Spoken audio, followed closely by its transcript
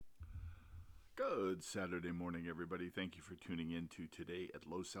Good Saturday morning, everybody. Thank you for tuning in to Today at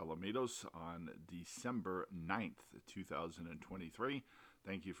Los Alamitos on December 9th, 2023.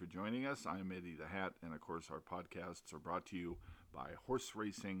 Thank you for joining us. I'm Eddie the Hat, and of course, our podcasts are brought to you by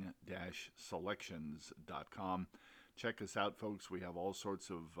horseracing-selections.com. Check us out, folks. We have all sorts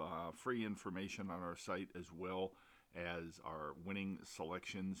of free information on our site, as well as our winning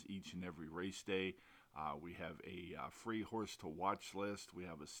selections each and every race day. We have a free horse to watch list. We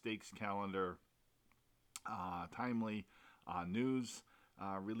have a stakes calendar, timely news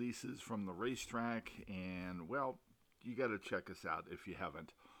releases from the racetrack, and well, you got to check us out if you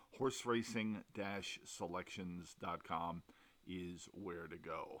haven't. Horseracing-selections.com is where to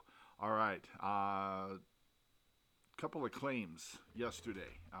go. All right, couple of claims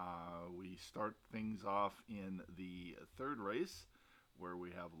yesterday. We start things off in the third race, where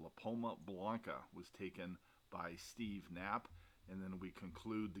we have La Palma Blanca was taken by Steve Knapp. And then we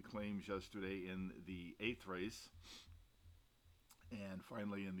conclude the claims yesterday in the eighth race. And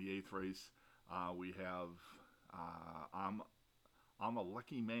finally, in the eighth race, we have I'm a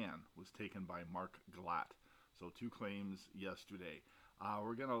Lucky Man was taken by Mark Glatt. So two claims yesterday.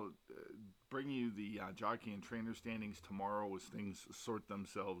 We're going to bring you the jockey and trainer standings tomorrow as things sort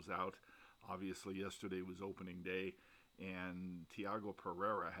themselves out. Obviously, yesterday was opening day, and Tiago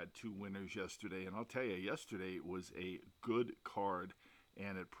Pereira had two winners yesterday. And I'll tell you, yesterday was a good card,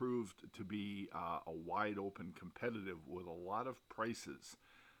 and it proved to be a wide open competitive with a lot of prices,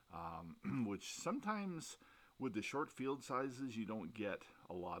 which sometimes with the short field sizes you don't get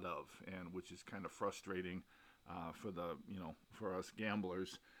a lot of, and which is kind of frustrating for us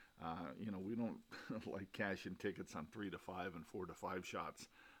gamblers. We don't like cashing tickets on 3 to 5 and 4 to 5 shots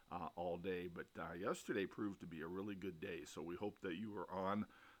all day, but yesterday proved to be a really good day, so we hope that you were on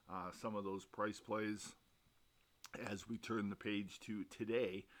some of those price plays as we turn the page to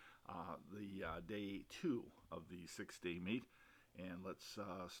today, the day 2 of the 6-day meet. And let's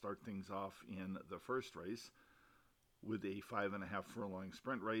start things off in the first race with a 5.5 furlong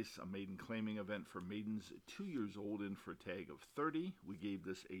sprint race, a maiden claiming event for maidens 2 years old in for a tag of 30. We gave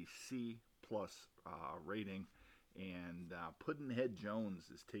this a C plus rating. And Puddinhead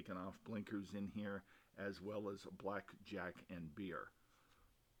Jones is taking off blinkers in here, as well as Blackjack and Beer.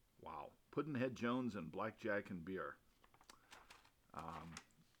 Wow. Puddinhead Jones and Blackjack and Beer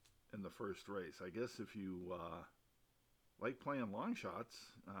in the first race. I guess if you like playing long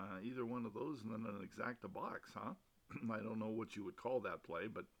shots, either one of those and then an exacta box, huh? I don't know what you would call that play,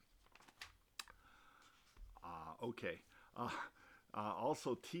 but okay.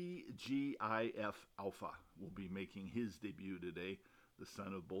 Also, TGIF Alpha will be making his debut today, the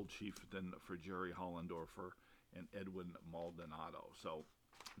son of Bold Chieftain for Jerry Hollendorfer and Edwin Maldonado. So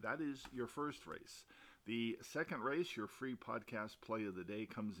that is your first race. The second race, your free podcast play of the day,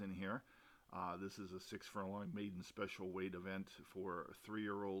 comes in here. This is a 6 furlong maiden special weight event for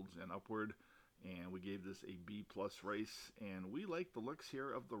 3-year-olds and upward. And we gave this a B plus race. And we like the looks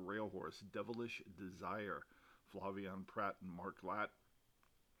here of the rail horse, Devilish Desire. Flavian Pratt and Mark Latt.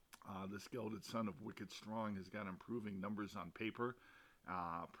 This gelded son of Wicked Strong has got improving numbers on paper.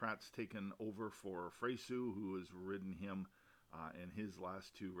 Pratt's taken over for Fresu, who has ridden him in his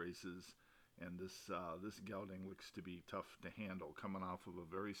last 2 races. And this gelding looks to be tough to handle, coming off of a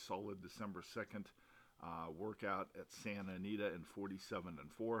very solid December 2nd workout at Santa Anita in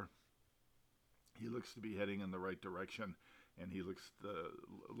 47-4. He looks to be heading in the right direction, and he looks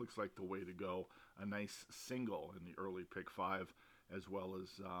like the way to go. A nice single in the early pick 5, as well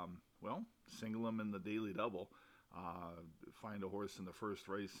as single him in the daily double. Find a horse in the first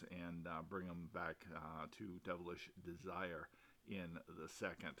race and bring him back to Devilish Desire in the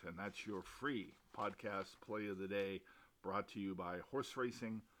second. And that's your free podcast play of the day, brought to you by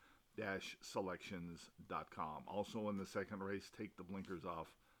horseracing-selections.com. Also in the second race, take the blinkers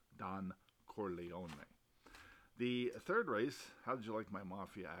off, Don Corleone. The third race, how did you like my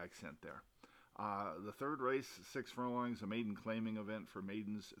mafia accent there? The third race, 6 furlongs, a maiden claiming event for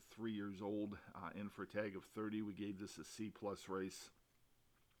maidens 3 years old, in for a tag of 30. We gave this a C plus race.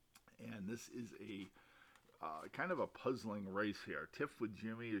 And this is a kind of a puzzling race here. Tiff with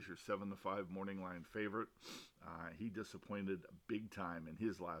Jimmy is your 7-5 morning line favorite. He disappointed big time in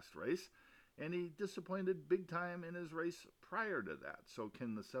his last race, and he disappointed big time in his race prior to that. So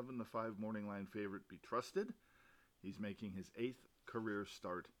can the 7-5 morning line favorite be trusted? He's making his 8th career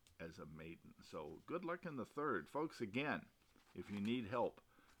start as a maiden. So good luck in the third. Folks, again, if you need help,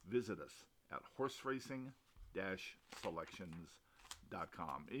 visit us at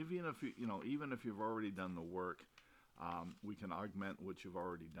horseracing-selections.com. Even if you've already done the work, we can augment what you've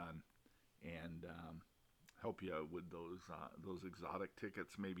already done and help you with those exotic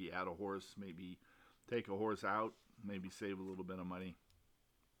tickets. Maybe add a horse, maybe take a horse out, maybe save a little bit of money.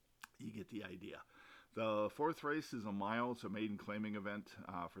 You get the idea. The fourth race is a mile. It's a maiden claiming event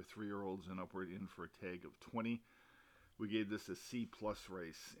for 3-year-olds and upward, in for a tag of 20. We gave this a C plus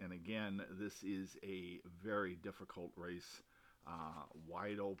race, and again, this is a very difficult race.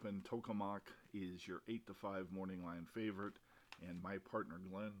 Wide open. Tokamak is your 8-5 morning line favorite, and my partner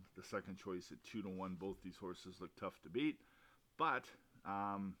Glenn, the second choice at 2-1. Both these horses look tough to beat, but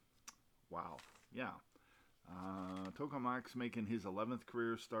wow, yeah. Tokamak's making his 11th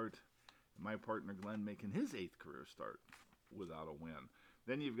career start. My partner Glenn making his 8th career start without a win.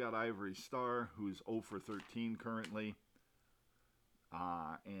 Then you've got Ivory Star, who's 0 for 13 currently,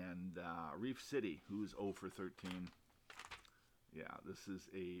 and Reef City, who's 0 for 13. Yeah, this is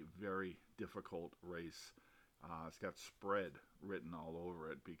a very difficult race. It's got spread written all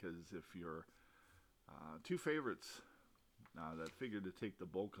over it, because if your two favorites that figure to take the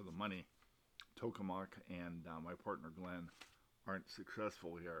bulk of the money, Tokamak and my partner Glenn, aren't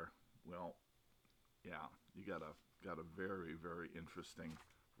successful here, well, yeah, you got a very, very interesting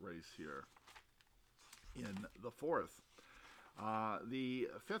race here. In the fourth, the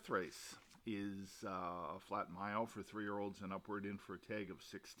fifth race is a flat mile for 3-year-olds and upward, in for a tag of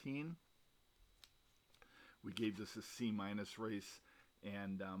 16. We gave this a C minus race,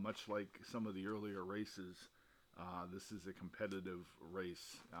 and much like some of the earlier races, this is a competitive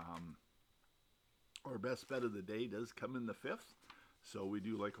race. Our best bet of the day does come in the fifth, so we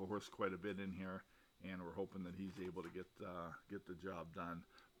do like a horse quite a bit in here, and we're hoping that he's able to get the job done.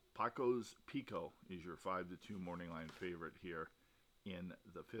 Paco's Pico is your 5-2 morning line favorite here in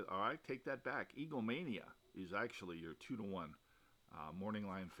the fifth. All right, take that back. Eagle Mania is actually your 2-1 morning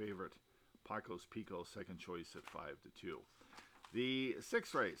line favorite. Paco's Pico, second choice at 5-2. The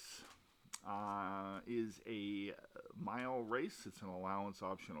sixth race is a mile race. It's an allowance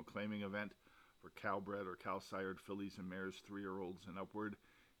optional claiming event for cow-bred or cow-sired fillies and mares, 3-year-olds and upward,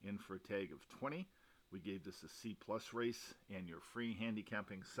 in for a tag of 20. We gave this a C plus race, and your free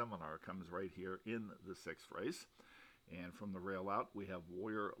handicapping seminar comes right here in the sixth race. And from the rail out, we have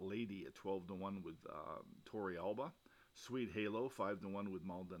Warrior Lady at 12-1 with Tori Alba, Sweet Halo 5-1 with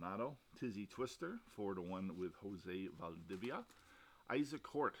Maldonado, Tizzy Twister 4-1 with Jose Valdivia, Isaac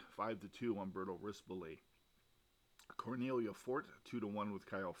Court 5-2 Umberto Rispoli, Cornelia Fort 2-1 with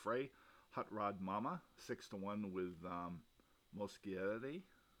Kyle Frey, Hot Rod Mama 6-1 with Mosquiera.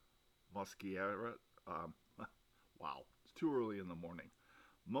 Wow, it's too early in the morning.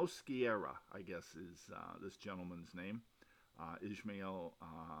 Mosquiera, I guess, is this gentleman's name. Ishmael,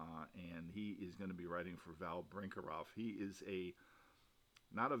 and he is going to be riding for Val Brinkerhoff. He is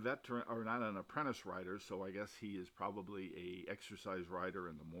not a veteran, or not an apprentice rider, so I guess he is probably a exercise rider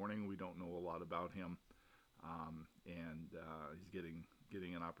in the morning. We don't know a lot about him, and he's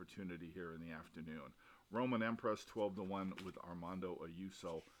getting an opportunity here in the afternoon. Roman Empress 12-1 with Armando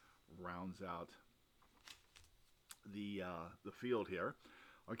Ayuso rounds out the field here.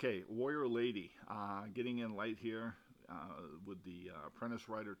 Okay, Warrior Lady getting in light here with the apprentice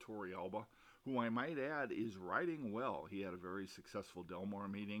rider Tori Alba, who I might add is riding well. He had a very successful Delmar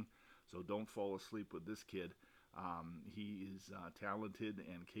meeting, so don't fall asleep with this kid. He is talented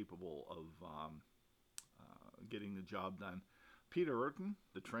and capable of getting the job done. Peter Urton,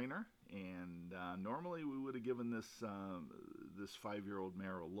 the trainer, and normally we would have given this 5-year-old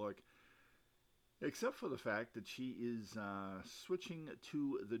mare a look, except for the fact that she is switching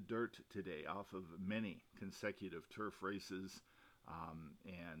to the dirt today off of many consecutive turf races.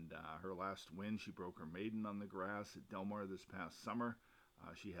 And her last win, she broke her maiden on the grass at Del Mar this past summer.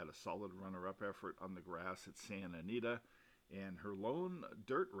 She had a solid runner-up effort on the grass at Santa Anita. And her lone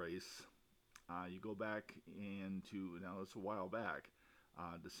dirt race, you go back into, now it's a while back,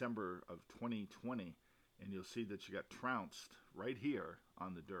 December of 2020, and you'll see that she got trounced right here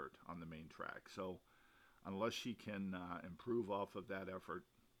on the dirt on the main track. So unless she can improve off of that effort,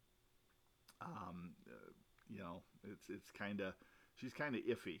 it's kind of, she's kind of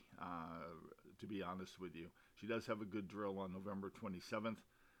iffy, to be honest with you. She does have a good drill on November 27th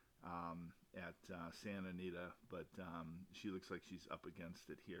at Santa Anita, but she looks like she's up against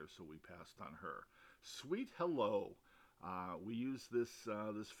it here, so we passed on her. Sweet Hello. We use this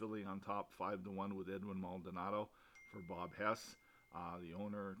filly on top 5-1 with Edwin Maldonado for Bob Hess. The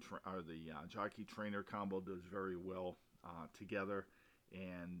owner or the jockey trainer combo does very well together,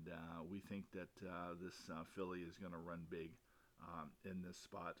 and we think that this filly is going to run big in this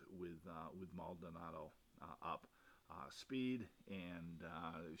spot with Maldonado up. Speed, and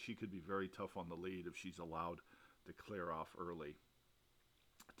she could be very tough on the lead if she's allowed to clear off early.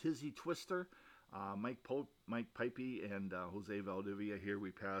 Tizzy Twister, Mike Pipey and Jose Valdivia here.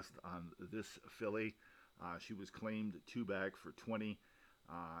 We passed on this filly. She was claimed 2 back for 20,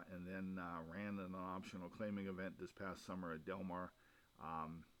 and then ran in an optional claiming event this past summer at Del Mar.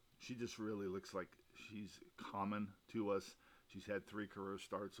 She just really looks like she's common to us. She's had 3 career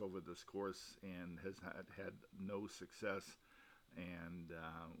starts over this course and has had no success, and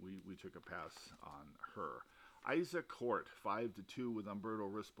we took a pass on her. Isaac Court, 5-2 with Umberto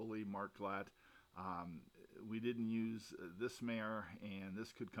Rispoli, Mark Glatt. We didn't use this mare, and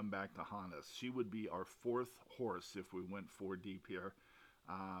this could come back to haunt us. She would be our 4th horse if we went 4 deep here,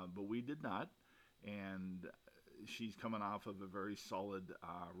 but we did not, and she's coming off of a very solid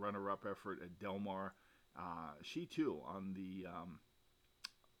runner-up effort at Del Mar. She too, on the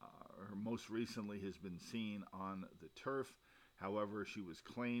her most recently has been seen on the turf. However, she was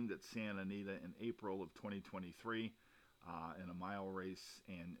claimed at Santa Anita in April of 2023 in a mile race,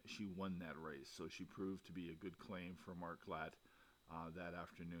 and she won that race. So she proved to be a good claim for Mark Glatt that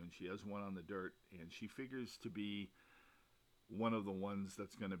afternoon. She has won on the dirt, and she figures to be one of the ones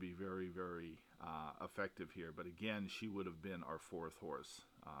that's going to be very, very effective here. But again, she would have been our 4th horse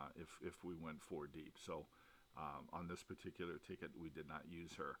if we went 4 deep. So on this particular ticket, we did not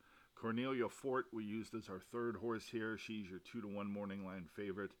use her. Cornelia Fort we used as our 3rd horse here. She's your 2-1 morning line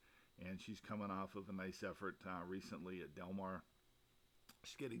favorite, and she's coming off of a nice effort recently at Del Mar.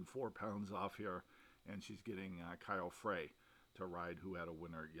 She's getting 4 pounds off here, and she's getting Kyle Frey to ride, who had a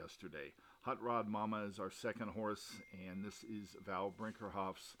winner yesterday. Hot Rod Mama is our 2nd horse, and this is Val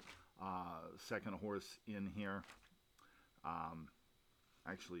Brinkerhoff's 2nd horse in here.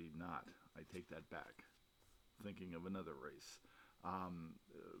 Actually not. I take that back. Thinking of another race.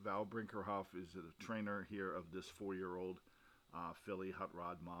 Val Brinkerhoff is a trainer here of this 4-year-old filly, Hot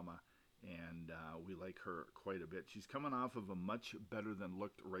Rod Mama, and we like her quite a bit. She's coming off of a much better than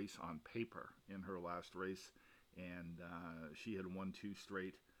looked race on paper in her last race, and she had won 2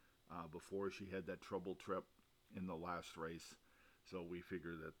 straight before she had that trouble trip in the last race. So we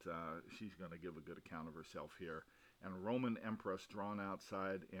figure that she's going to give a good account of herself here. And Roman Empress drawn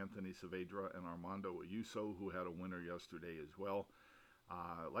outside Anthony Saavedra and Armando Ayuso, who had a winner yesterday as well.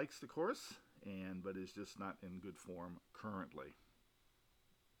 Likes the course, but is just not in good form currently.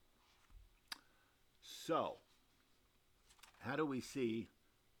 So, how do we see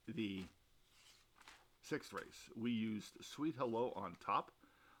the 6th race? We used Sweet Hello on top,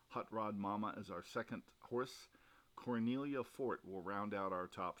 Hot Rod Mama as our 2nd horse. Cornelia Fort will round out our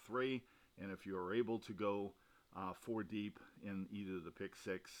top 3, and if you're able to go 4 deep in either the pick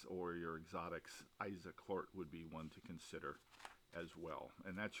 6 or your exotics, Isaac Court would be one to consider as well.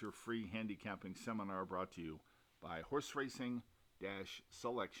 And that's your free handicapping seminar brought to you by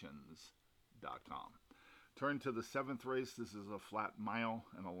horseracing-selections.com. Turn to the 7th race. This is a flat mile,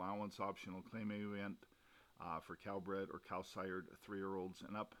 an allowance optional claiming event for cow-bred or cow-sired 3-year-olds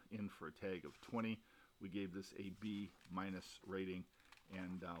and up, in for a tag of 20. We gave this a B- rating.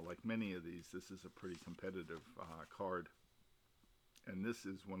 And like many of these, this is a pretty competitive card. And this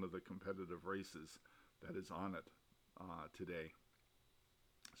is one of the competitive races that is on it today.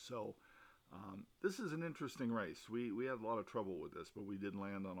 So this is an interesting race. We had a lot of trouble with this, but we did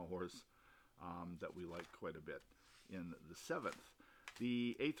land on a horse that we liked quite a bit in the 7th.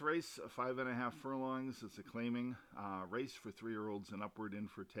 The 8th race, 5.5 furlongs. It's a claiming race for 3-year-olds and upward, in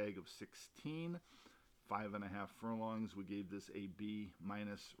for a tag of 16. 5.5 furlongs. We gave this a B-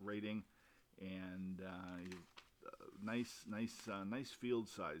 rating, and nice field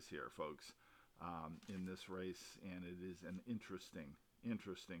size here, folks, in this race, and it is an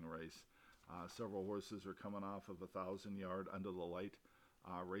interesting race. Several horses are coming off of 1,000-yard under the light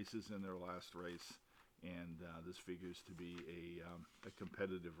races in their last race, and this figures to be a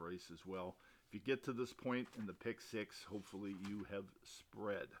competitive race as well. If you get to this point in the pick 6, hopefully you have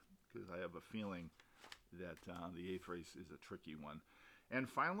spread, because I have a feeling that the 8th race is a tricky one. And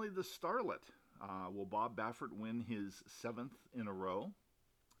finally, the Starlet. Will Bob Baffert win his 7th in a row?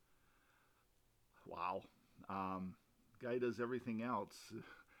 Wow. Guy does everything else.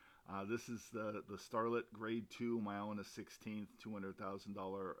 This is the Starlet Grade 2 mile and a 16th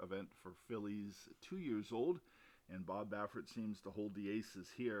 $200,000 event for fillies 2 years old. And Bob Baffert seems to hold the aces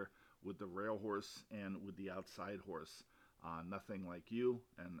here with the rail horse and with the outside horse. Nothing Like You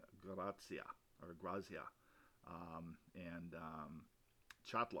and Grazia.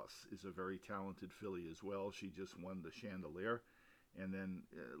 Chatlas is a very talented filly as well. She just won the Chandelier. And then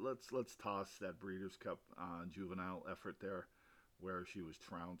let's toss that Breeders' Cup juvenile effort there, where she was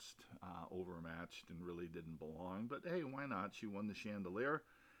trounced, overmatched, and really didn't belong. But hey, why not? She won the Chandelier,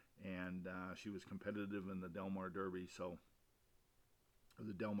 and she was competitive in the Del Mar Derby, so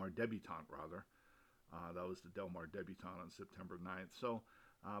the Del Mar Debutante rather. That was the Del Mar debutante on September 9th. So,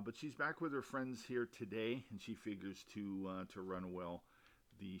 but she's back with her friends here today, and she figures to run well.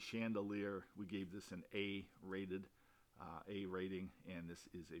 The Chandelier, we gave this an A rating, and this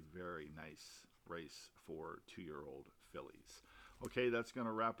is a very nice race for 2-year-old fillies. Okay, that's going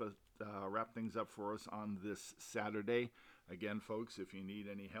to wrap things up for us on this Saturday. Again, folks, if you need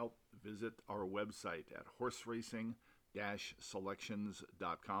any help, visit our website at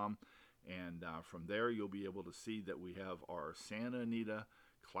horseracing-selections.com. And from there, you'll be able to see that we have our Santa Anita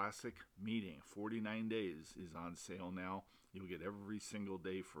Classic meeting. 49 days is on sale now. You'll get every single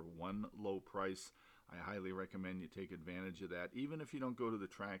day for one low price. I highly recommend you take advantage of that. Even if you don't go to the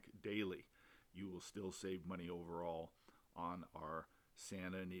track daily, you will still save money overall on our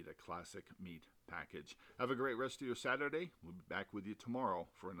Santa Anita Classic Meet package. Have a great rest of your Saturday. We'll be back with you tomorrow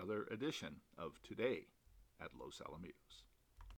for another edition of Today at Los Alamitos.